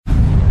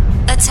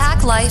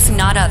Attack Life,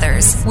 Not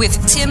Others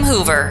with Tim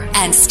Hoover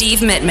and Steve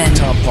Mittman.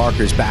 Tom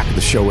Parker's back at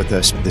the show with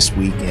us this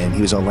week, and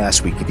he was on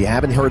last week. If you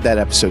haven't heard that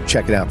episode,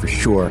 check it out for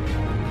sure.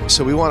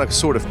 So we want to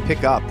sort of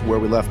pick up where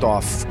we left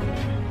off.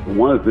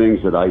 One of the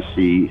things that I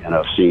see and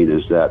I've seen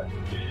is that,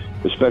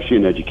 especially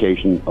in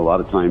education, a lot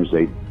of times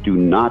they do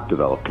not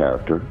develop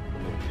character.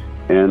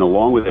 And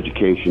along with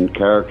education,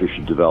 character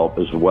should develop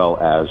as well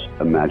as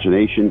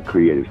imagination,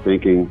 creative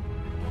thinking,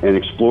 and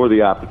explore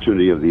the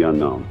opportunity of the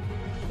unknown.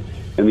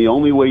 And the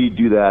only way you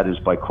do that is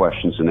by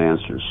questions and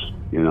answers.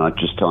 You're not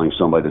just telling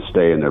somebody to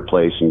stay in their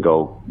place and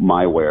go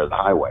my way or the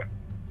highway.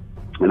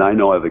 And I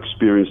know I've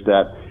experienced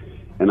that,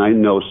 and I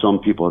know some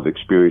people have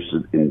experienced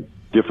it in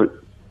different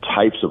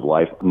types of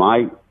life.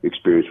 My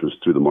experience was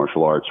through the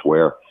martial arts,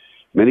 where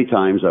many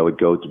times I would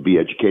go to be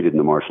educated in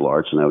the martial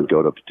arts, and I would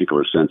go to a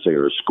particular sensei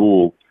or a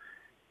school,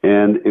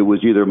 and it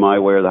was either my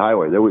way or the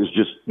highway. There was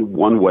just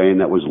one way, and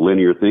that was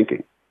linear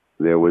thinking.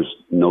 There was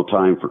no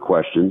time for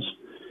questions,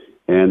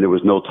 and there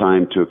was no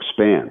time to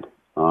expand.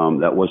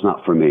 That was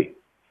not for me.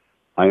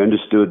 I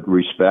understood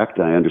respect,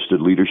 I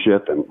understood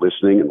leadership and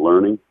listening and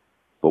learning,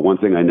 but one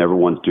thing I never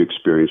wanted to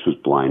experience was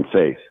blind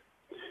faith.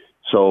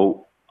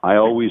 So I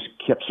always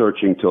kept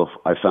searching till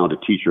I found a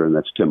teacher, and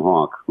that's Tim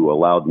Hawk, who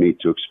allowed me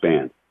to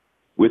expand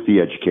with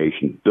the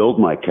education, build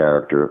my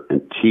character,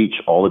 and teach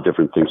all the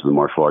different things in the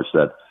martial arts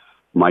that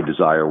my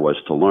desire was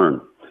to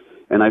learn.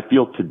 And I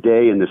feel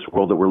today in this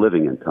world that we're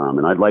living in, Tom,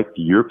 and I'd like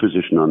your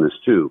position on this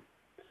too,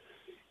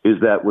 is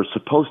that we're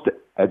supposed to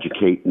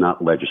educate,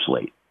 not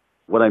legislate.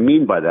 What I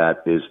mean by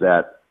that is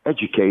that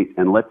educate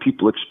and let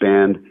people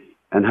expand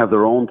and have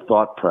their own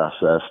thought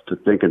process to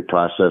think and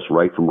process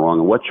right from wrong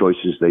and what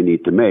choices they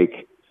need to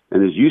make.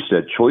 And as you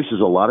said, choices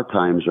a lot of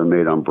times are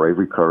made on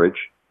bravery, courage,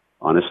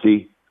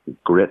 honesty,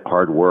 grit,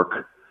 hard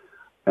work,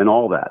 and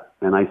all that.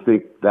 And I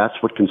think that's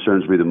what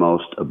concerns me the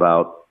most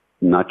about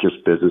not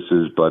just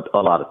businesses, but a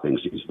lot of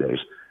things these days,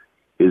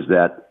 is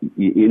that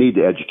you need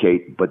to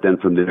educate, but then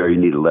from there you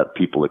need to let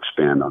people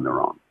expand on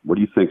their own. What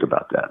do you think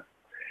about that?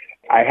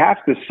 I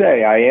have to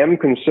say, I am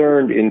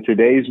concerned in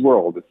today's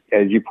world.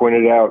 As you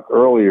pointed out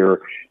earlier,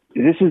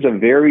 this is a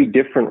very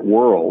different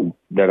world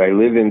that I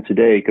live in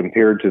today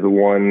compared to the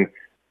one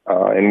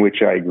in which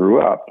I grew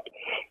up.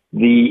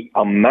 The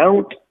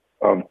amount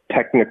of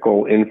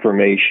technical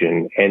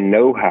information and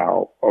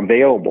know-how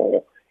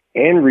available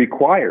and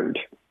required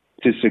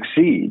to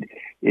succeed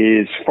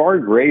is far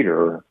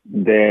greater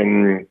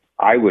than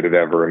I would have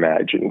ever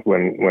imagined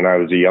when I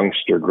was a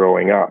youngster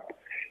growing up.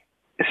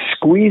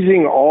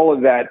 Squeezing all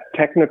of that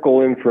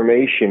technical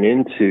information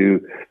into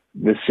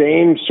the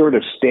same sort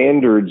of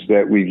standards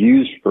that we've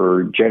used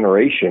for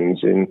generations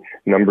in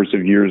numbers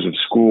of years of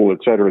school, et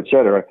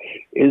cetera,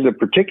 is a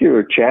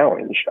particular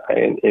challenge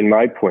in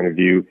my point of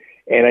view.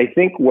 And I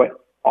think what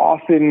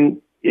often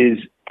is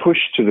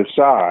pushed to the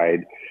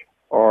side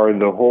are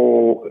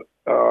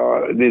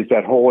is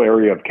that whole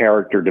area of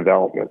character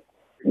development.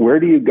 Where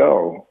do you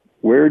go?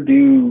 Where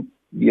do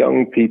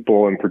young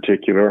people in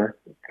particular,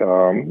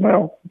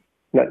 well,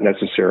 not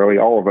necessarily,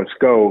 all of us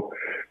go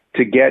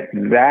to get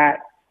that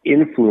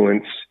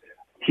influence,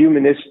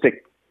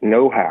 humanistic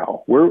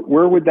know-how?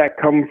 Where would that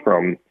come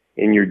from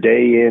in your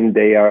day in,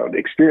 day out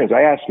experience?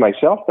 I asked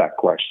myself that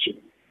question.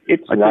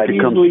 It's not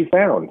easily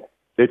found.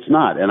 It's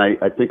not. And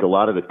I think a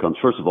lot of it comes,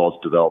 first of all,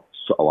 it's developed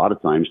a lot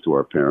of times to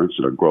our parents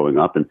that are growing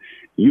up. And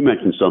you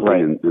mentioned something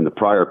right in the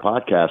prior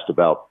podcast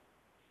about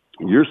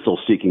you're still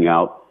seeking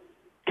out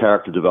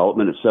character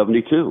development at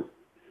 72.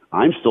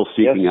 I'm still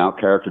seeking out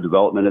character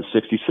development at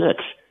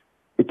 66.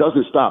 It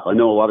doesn't stop. I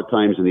know a lot of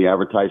times in the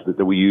advertisement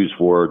that we use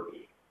for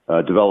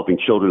developing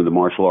children in the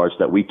martial arts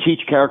that we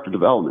teach character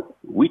development.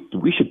 We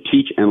should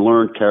teach and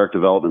learn character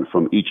development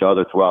from each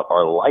other throughout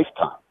our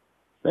lifetime.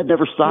 That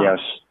never stops. Yes.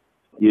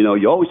 You know,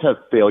 you always have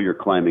failure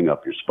climbing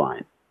up your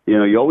spine. You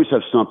know, you always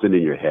have something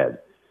in your head.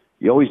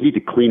 You always need to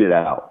clean it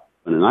out.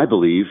 And I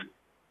believe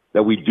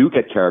that we do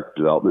get character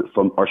development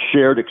from our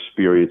shared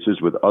experiences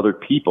with other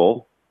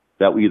people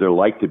that we either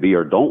like to be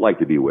or don't like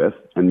to be with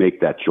and make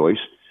that choice.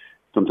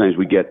 Sometimes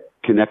we get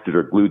connected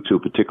or glued to a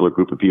particular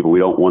group of people we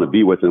don't want to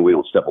be with and we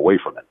don't step away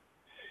from it.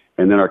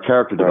 And then our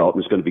character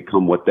development is going to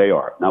become what they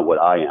are, not what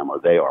I am or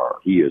they are or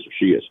he is or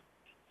she is.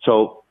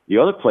 So the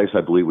other place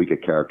I believe we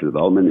get character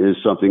development is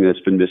something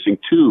that's been missing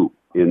too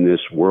in this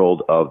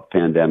world of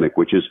pandemic,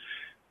 which is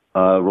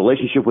a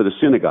relationship with a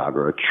synagogue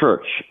or a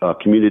church, a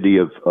community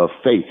of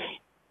faith.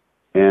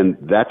 And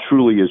that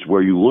truly is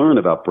where you learn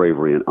about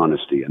bravery and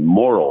honesty and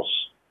morals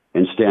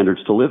and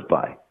standards to live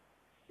by.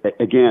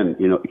 Again,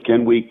 you know,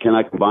 can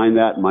I combine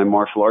that in my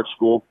martial arts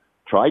school?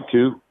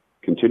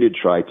 Continue to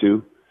try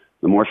to.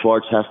 The martial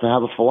arts has to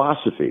have a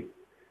philosophy.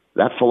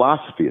 That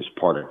philosophy is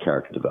part of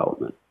character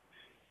development.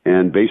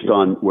 And based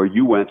on where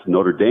you went to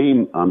Notre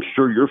Dame, I'm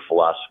sure your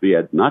philosophy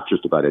had not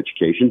just about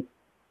education,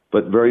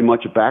 but very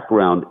much a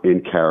background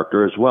in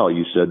character as well.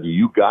 You said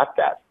you got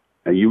that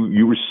and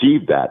you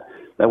received that.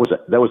 That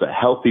was a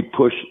healthy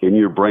push in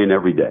your brain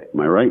every day. Am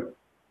I right?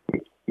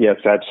 Yes,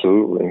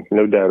 absolutely.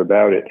 No doubt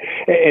about it.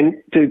 And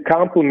to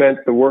complement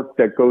the work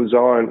that goes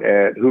on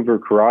at Hoover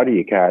Karate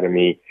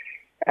Academy,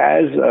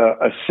 As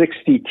a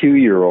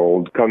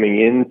 62-year-old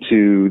coming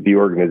into the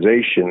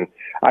organization,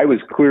 I was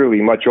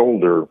clearly much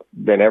older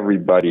than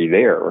everybody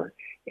there.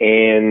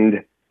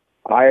 And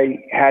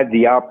I had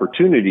the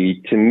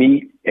opportunity to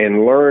meet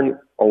and learn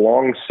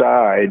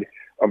alongside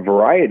a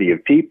variety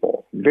of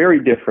people, very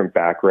different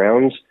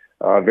backgrounds,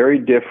 very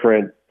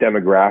different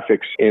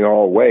demographics in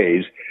all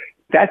ways.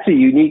 That's a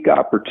unique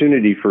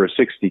opportunity for a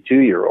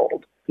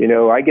 62-year-old. You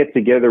know, I get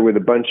together with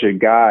a bunch of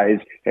guys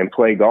and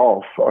play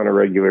golf on a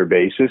regular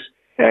basis,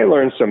 and I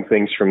learn some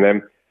things from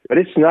them, but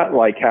it's not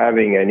like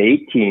having an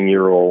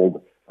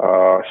 18-year-old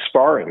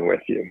sparring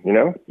with you, you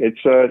know?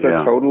 It's a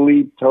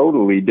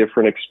totally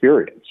different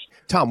experience.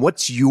 Tom,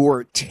 what's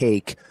your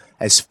take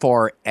as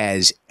far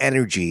as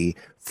energy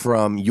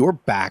from your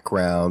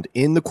background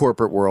in the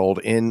corporate world,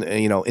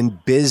 in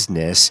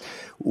business,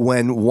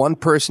 when one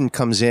person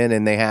comes in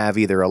and they have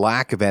either a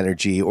lack of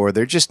energy or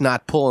they're just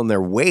not pulling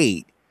their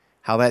weight,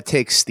 how that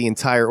takes the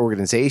entire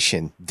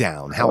organization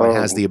down, how it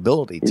has the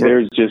ability to?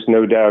 There's just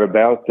no doubt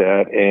about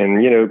that.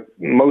 And, you know,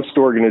 most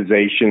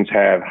organizations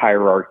have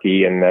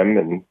hierarchy in them,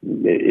 and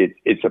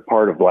it's a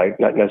part of life,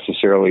 not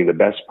necessarily the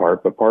best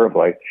part, but part of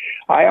life.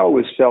 I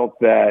always felt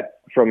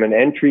that from an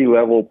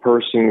entry-level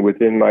person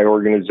within my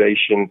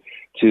organization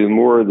to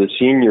more of the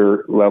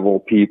senior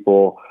level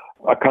people,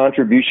 a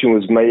contribution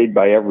was made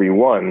by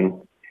everyone.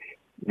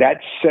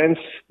 That sense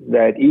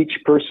that each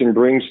person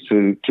brings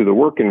to the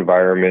work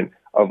environment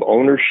of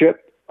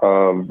ownership,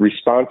 of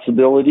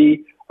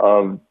responsibility,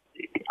 of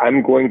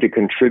I'm going to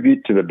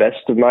contribute to the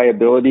best of my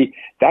ability,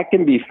 that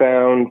can be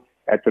found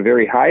at the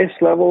very highest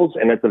levels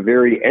and at the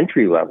very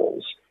entry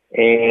levels.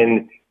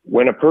 And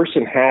when a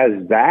person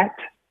has that,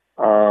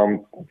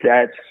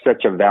 that's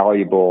such a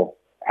valuable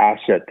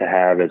asset to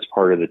have as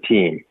part of the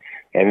team.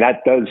 And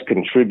that does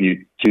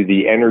contribute to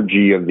the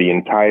energy of the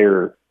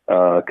entire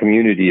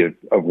community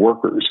of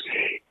workers.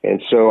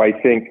 And so I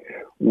think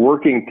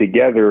working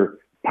together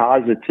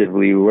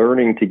positively,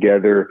 learning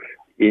together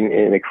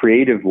in a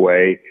creative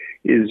way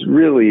is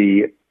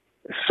really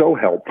so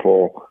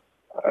helpful.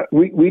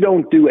 We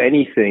don't do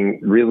anything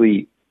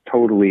really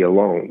totally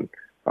alone.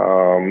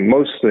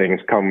 Most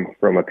things come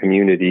from a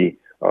community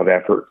of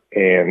effort,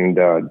 and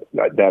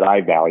that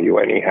I value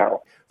anyhow.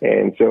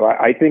 And so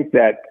I think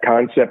that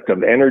concept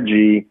of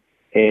energy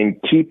and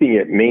keeping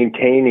it,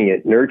 maintaining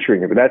it,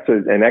 nurturing it, but that's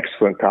an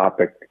excellent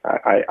topic.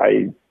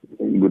 I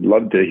would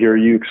love to hear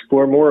you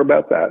explore more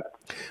about that.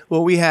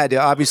 Well, we had,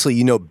 obviously,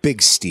 you know,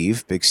 Big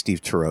Steve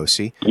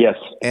Tarosi. Yes.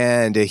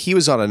 And he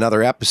was on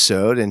another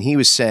episode, and he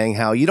was saying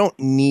how you don't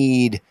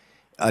need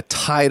a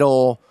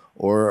title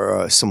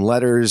or some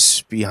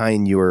letters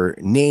behind your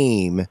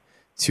name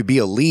to be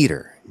a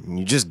leader.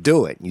 You just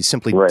do it. You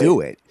simply do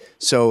it.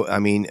 So, I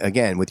mean,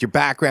 again, with your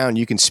background,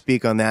 you can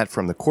speak on that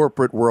from the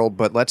corporate world,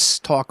 but let's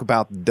talk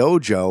about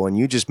dojo. And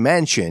you just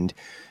mentioned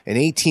an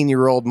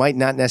 18-year-old might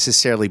not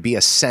necessarily be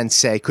a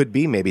sensei. Could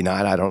be, maybe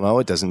not. I don't know.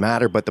 It doesn't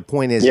matter. But the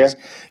point is,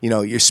 you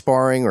know, you're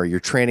sparring or you're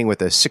training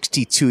with a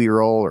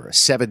 62-year-old or a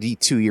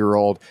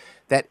 72-year-old.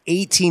 That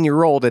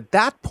 18-year-old, at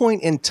that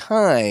point in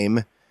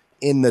time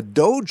in the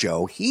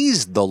dojo,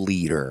 he's the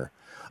leader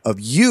of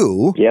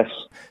you. Yes.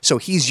 So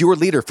he's your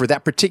leader for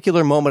that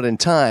particular moment in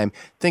time.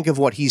 Think of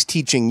what he's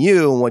teaching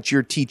you and what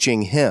you're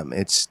teaching him.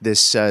 It's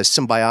this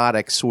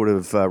symbiotic sort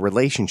of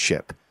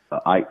relationship.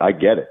 I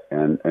get it.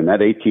 And that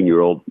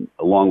 18-year-old,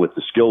 along with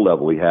the skill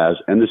level he has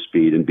and the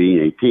speed and being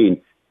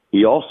 18,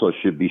 he also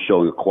should be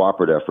showing a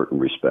cooperative effort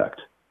and respect.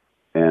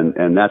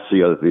 And that's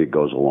the other thing that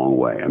goes a long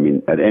way. I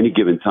mean, at any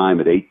given time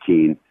at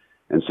 18,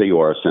 and say you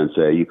are a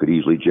sensei, you could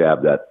easily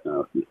jab that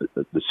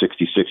the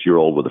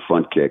 66-year-old with a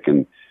front kick,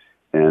 and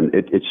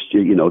it's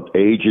you know,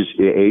 age is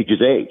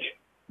age.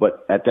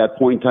 But at that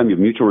point in time, you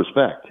have mutual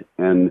respect,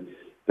 and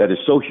that is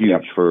so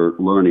huge for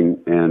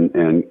learning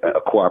and a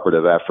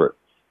cooperative effort.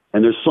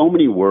 And there's so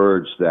many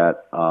words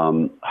that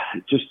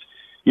just,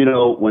 you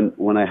know,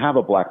 when I have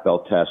a black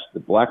belt test, the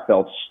black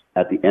belts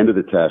at the end of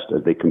the test,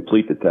 as they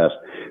complete the test,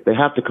 they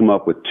have to come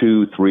up with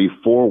 2, 3,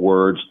 4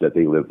 words that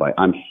they live by.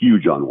 I'm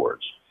huge on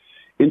words,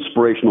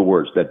 inspirational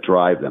words that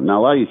drive them. Now,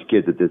 a lot of these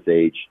kids at this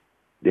age,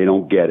 they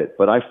don't get it,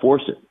 but I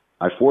force it.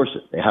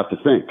 They have to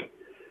think.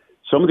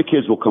 Some of the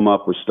kids will come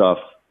up with stuff,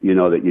 you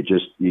know, that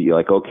you're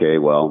like, okay,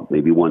 well,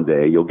 maybe one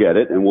day you'll get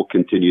it, and we'll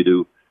continue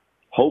to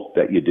hope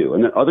that you do.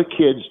 And then other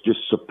kids just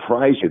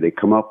surprise you. They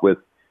come up with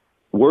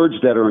words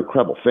that are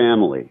incredible: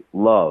 family,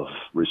 love,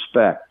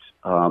 respect,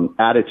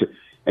 attitude.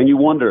 And you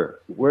wonder,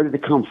 where did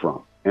it come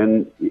from?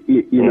 And,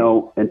 you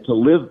know, and to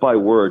live by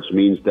words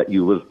means that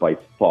you live by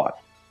thought.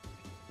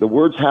 The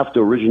words have to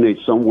originate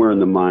somewhere in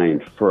the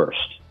mind first.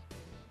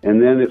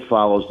 And then it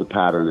follows the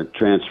pattern. It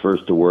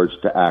transfers to words,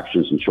 to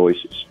actions and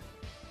choices.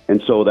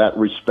 And so that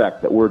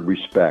respect, that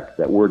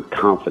word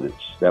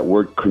confidence, that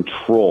word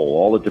control,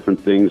 all the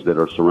different things that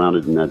are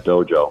surrounded in that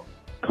dojo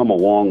come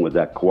along with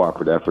that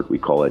cooperative effort we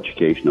call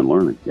education and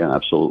learning. Yeah,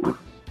 absolutely.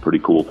 Pretty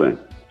cool thing.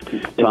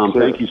 Tom,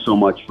 thank you so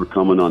much for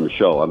coming on the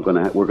show.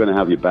 We're gonna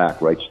have you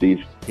back, right,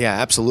 Steve? Yeah,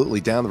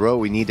 absolutely. Down the road,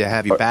 we need to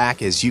have you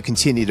back as you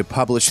continue to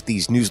publish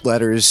these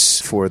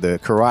newsletters for the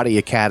Karate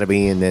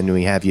Academy, and then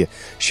we have you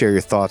share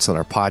your thoughts on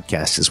our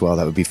podcast as well.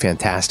 That would be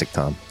fantastic,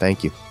 Tom.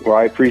 Thank you. Well,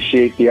 I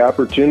appreciate the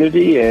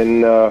opportunity,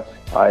 and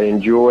I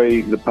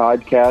enjoy the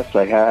podcasts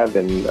I have,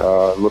 and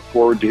look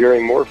forward to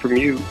hearing more from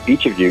you,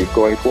 each of you,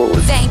 going forward.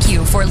 Thank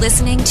you for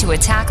listening to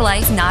Attack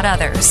Life, Not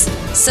Others.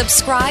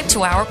 Subscribe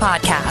to our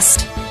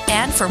podcast.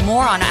 And for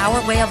more on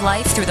our way of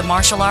life through the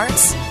martial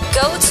arts,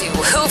 go to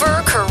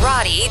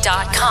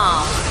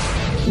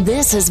HooverKarate.com.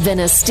 This has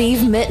been a Steve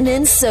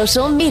Mittman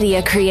social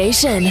media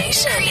creation.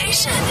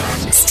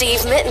 Steve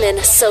Mittman,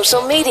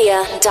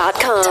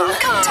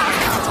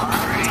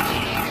 socialmedia.com.